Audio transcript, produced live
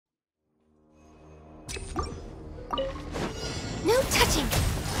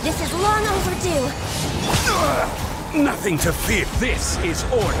Long overdue. Nothing to fear. This is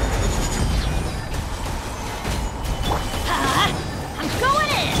order. I'm going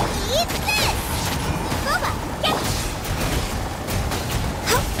in! Eat this! Boba, get...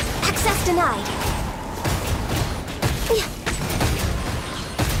 Oh, access denied.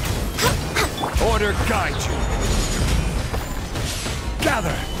 Order guide you.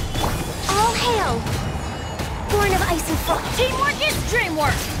 Gather. All hail! Born of ice and frost. Teamwork is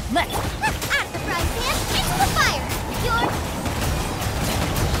dreamwork! Let's... At the frying pan, into the fire! You're...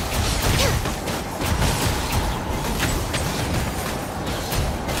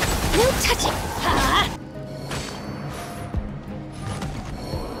 No touching!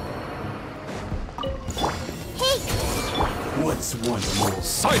 Hey! What's one more?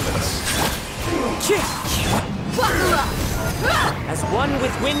 Silence! Buckle up! As one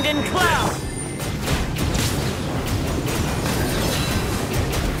with wind and cloud!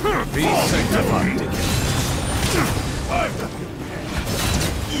 Be sanctified.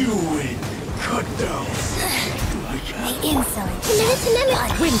 You win. Cut down. The insolent.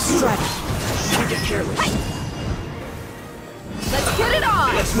 Wind strike! Don't get careless. Let's get it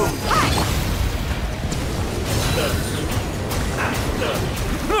on! Let's move.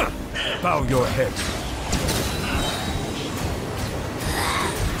 Bow your head.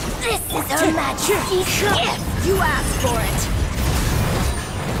 This is Her Majesty's gift! You asked for it!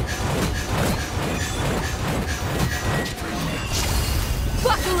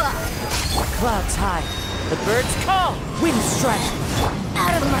 Buckle up! Clouds high. The birds call. Wind strike.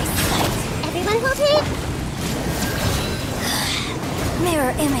 Out of my sight. Everyone will take...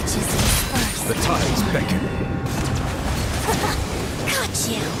 Mirror images dispersed. The tides beckon. Got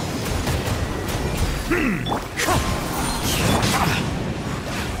you.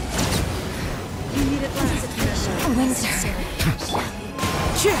 You need it last. Windsor.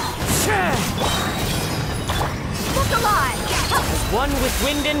 Look alive! As one with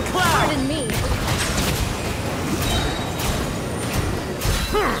wind and cloud! Pardon me.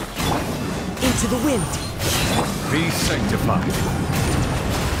 Into the wind. Be sanctified.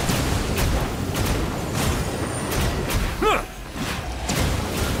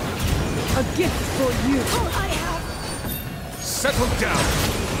 A gift for you. Oh, I have. Settle down.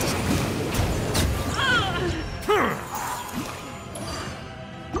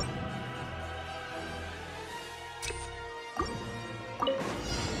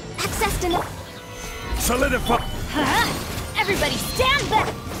 Access denied. Solidify. Huh? Everybody stand back!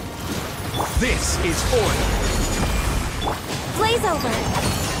 This is order. Blaze over.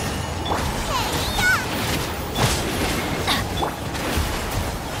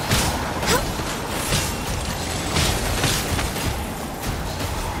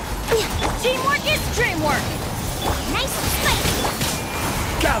 Teamwork is dreamwork! Nice and spicy.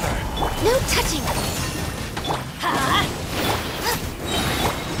 Gather. No touching. Huh?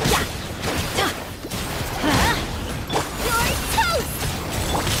 Yeah. Huh? You're toast!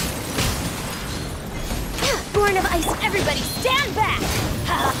 Born of ice. Everybody stand back!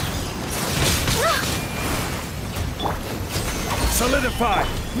 Solidify.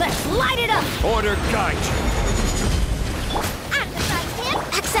 Let's light it up! Order guide you. At the frying pan.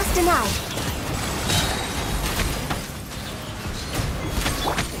 Access denied.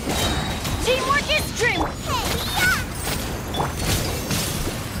 Teamwork is dream.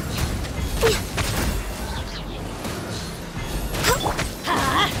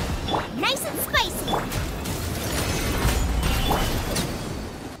 Nice and spicy.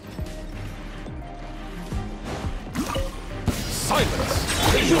 Silence.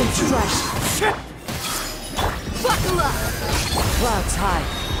 Buckle up! Clouds high.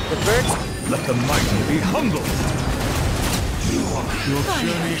 The birds. Let the mighty be humbled. Your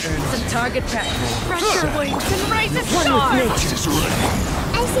journey ends. Some target practice. Pressure wings and raise a One star! with nature's ready.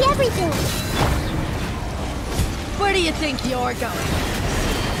 I see everything. Where do you think you're going?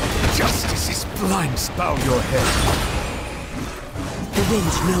 Justice is blind. Bow your head. The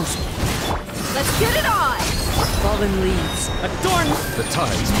wind knows me. Let's get it on! Fallen leaves. Adorn. The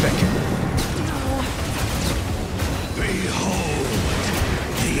tides beckon. Behold,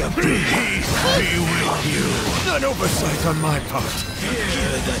 the abyss be with you. An oversight on my part.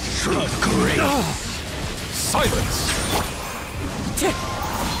 Hear the truth, grace. Silence.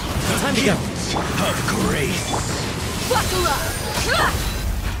 Time to go. Of grace. Buckle up!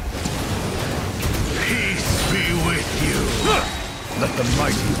 Peace be with you. Let the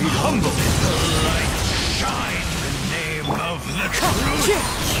mighty be humbled. The light shine the name of the truth.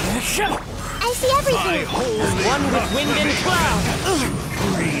 I see I everything. hold One with wind and cloud.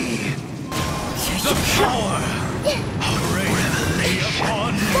 free. The power of grace lay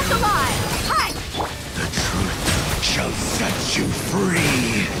upon you. Look alive!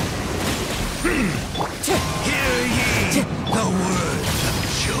 free. Hear ye the words of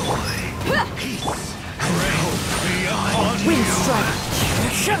joy. Peace reign beyond Wind you. strike.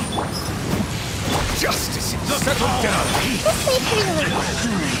 Justice is settled down. This may be really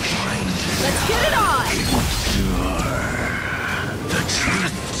Let's get it on! The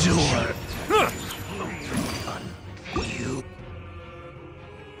truth door.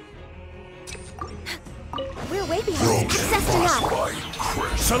 We're way behind. Access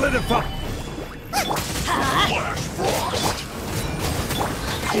denied. Solidify. Flash frost.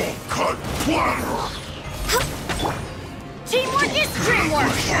 Cold cut fire. Teamwork is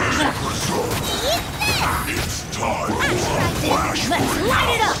dreamwork. It's time for a flash Let's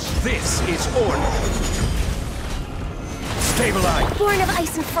light it up. This is order. Stabilize. Born of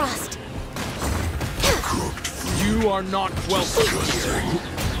ice and frost. You are not welcome here.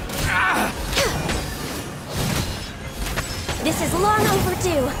 This is long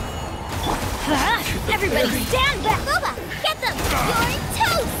overdue. Everybody stand back. Boba, get them. You're in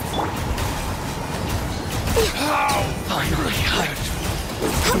toast. Finally hurt.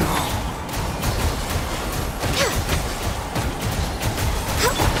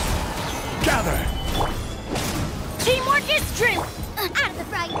 Gather. Teamwork is true. Out of the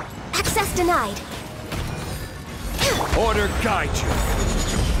fray. Access denied. Order guide you.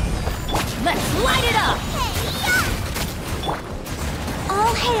 Let's light it up.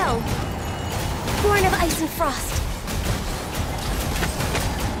 All hail. Born of ice and frost.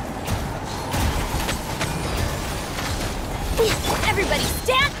 Everybody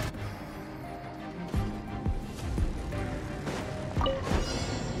stand.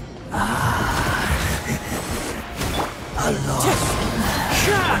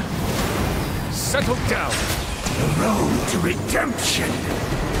 Settle down. The road to redemption.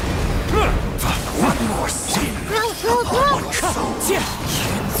 One more sin. Roll.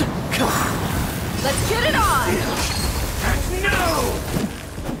 Let's get it on! No!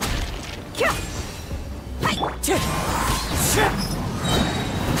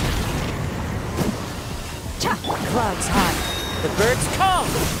 Clouds high. The birds come!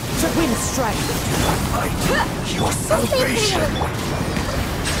 Wind strike. Your salvation.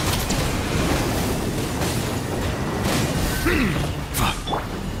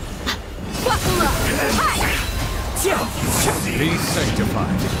 Buckle up! Be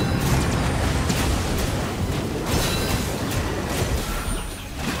sanctified.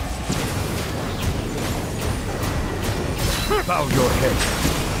 Bow your head.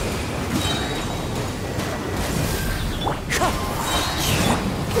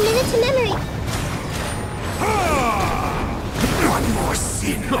 Committed to memory. One more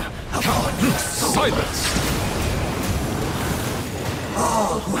sin upon your soul. Silence.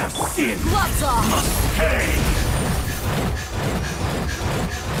 All who have sinned Gloves off! must pay.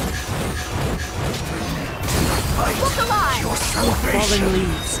 Look alive! Your Fallen salvation.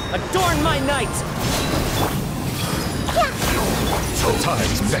 leaves, adorn my night!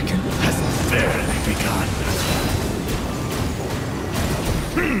 Time's beckon. Has barely begun.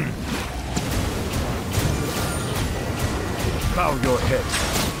 Bow your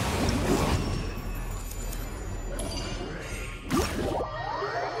head.